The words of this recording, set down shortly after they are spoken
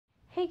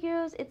Hey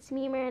girls, it's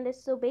me, Miranda.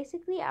 So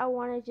basically, I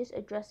want to just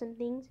address some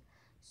things.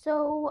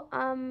 So,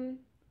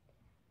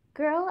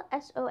 girl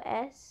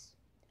SOS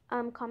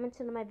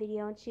commented on my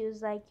video and she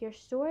was like, "Your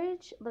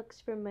storage looks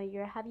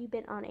familiar. Have you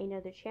been on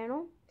another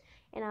channel?"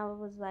 And I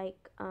was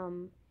like,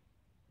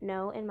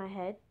 no, in my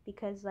head,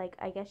 because like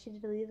I guess she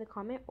deleted the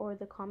comment or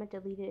the comment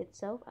deleted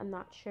itself. I'm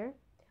not sure.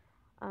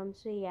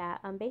 So yeah,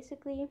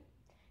 basically,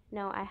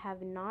 no, I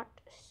have not.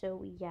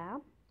 So yeah.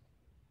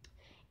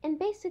 And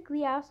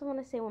basically, I also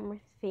want to say one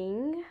more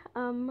thing.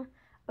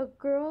 A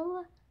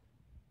girl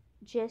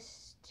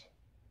just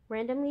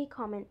randomly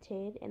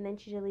commented and then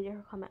she deleted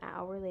her comment an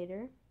hour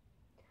later.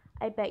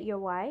 I bet you're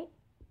white.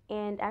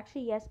 And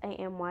actually, yes, I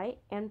am white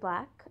and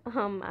black.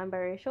 I'm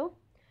biracial.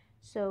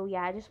 So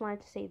yeah, I just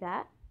wanted to say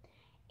that.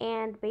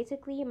 And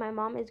basically, my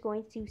mom is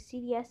going to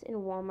CVS and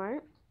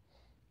Walmart,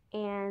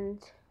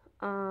 and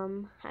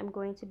I'm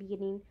going to be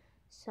getting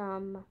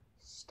some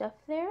stuff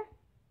there.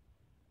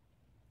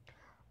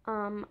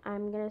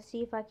 I'm gonna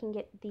see if I can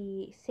get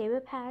the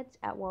Saber pads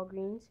at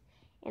Walgreens,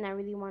 and I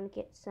really want to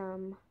get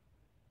some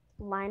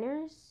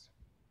liners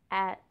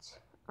at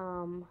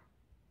what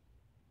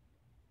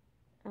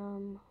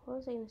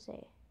was I gonna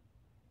say?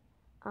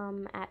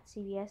 At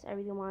CVS. I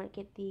really want to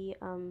get the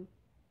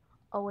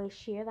always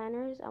sheer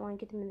liners. I want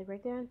to get them in the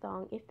regular and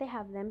thong if they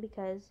have them,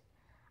 because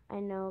I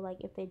know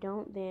like if they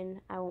don't,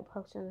 then I won't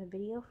post another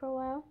video for a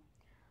while.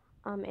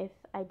 If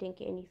I didn't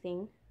get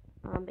anything.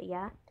 But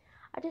yeah,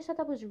 I just thought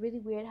that was really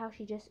weird how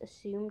she just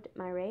assumed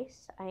my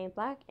race. I am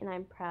black and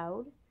I'm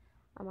proud.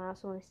 I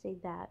also want to say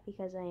that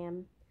because I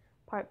am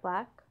part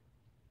black.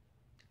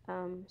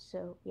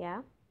 So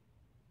yeah.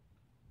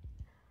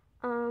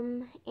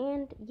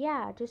 And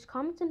yeah, just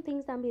comment some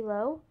things down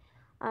below.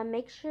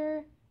 Make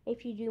sure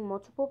if you do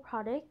multiple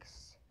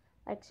products,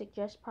 like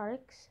suggest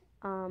products,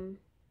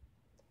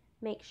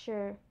 make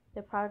sure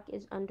the product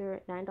is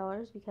under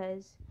 $9,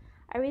 because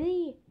I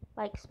really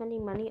like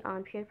spending money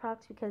on period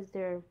products because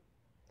they're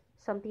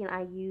something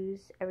I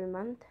use every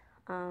month.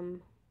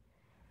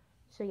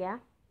 So yeah.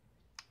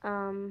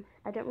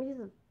 I don't really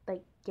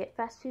like get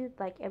fast food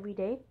like every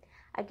day.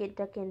 I get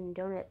Dunkin'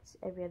 Donuts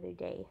every other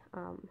day.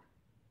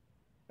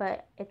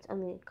 But it's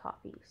only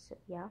coffee, so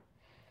yeah.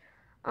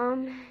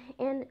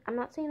 And I'm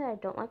not saying that I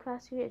don't like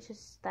fast food, it's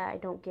just that I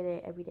don't get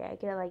it every day. I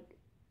get it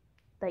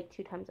like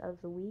 2 times out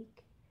of the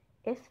week.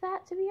 If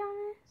that, to be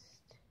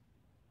honest.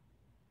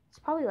 It's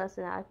probably less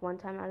than that, like 1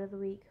 time out of the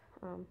week.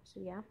 So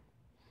yeah.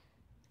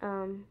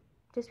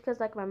 Just because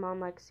like my mom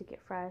likes to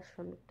get fries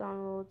from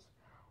McDonald's,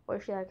 or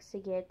she likes to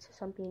get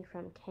something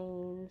from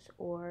Cane's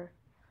or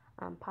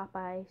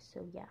Popeyes,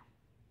 so yeah.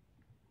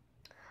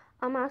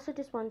 I also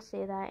just wanted to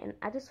say that, and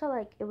I just felt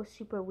like it was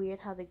super weird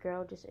how the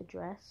girl just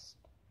addressed,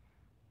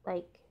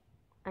 like,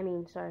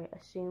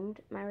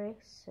 assumed my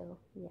race, so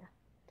yeah.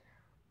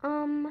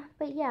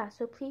 But yeah,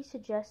 so please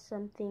suggest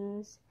some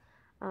things,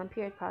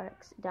 period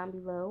products down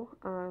below,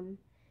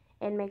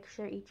 and make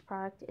sure each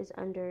product is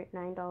under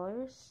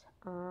 $9.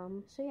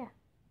 So yeah.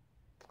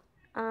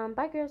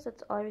 Bye girls,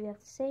 that's all I really have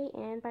to say,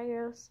 and bye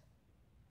girls.